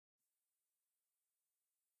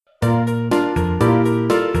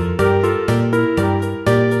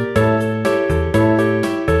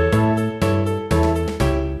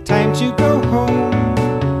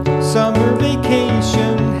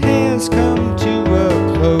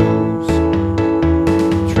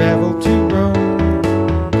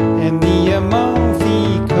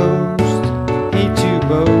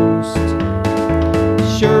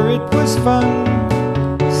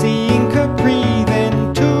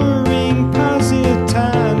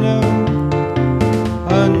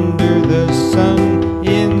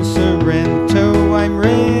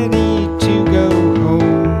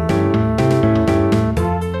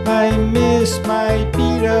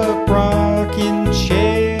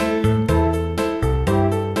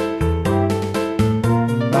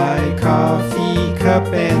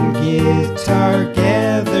guitar,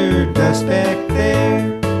 gather dust back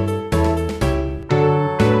there.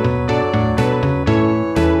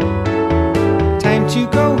 Time to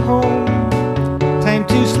go home, time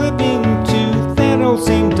to slip into that old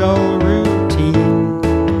same dull routine.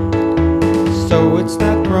 So it's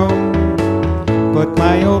not grown, but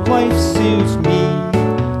my old life suits me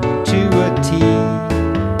to a T.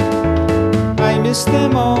 I miss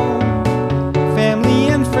them all, family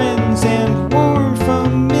and friends and warm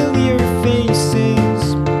familiar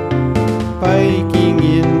faces. Biking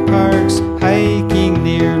in parks, hiking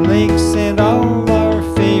near lakes and all our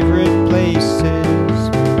favorite places.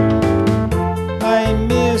 I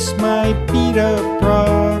miss my beat up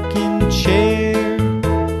rocking chair,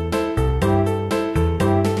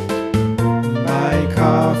 my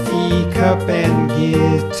coffee cup and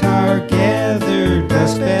guitar, gather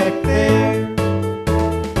dust back there.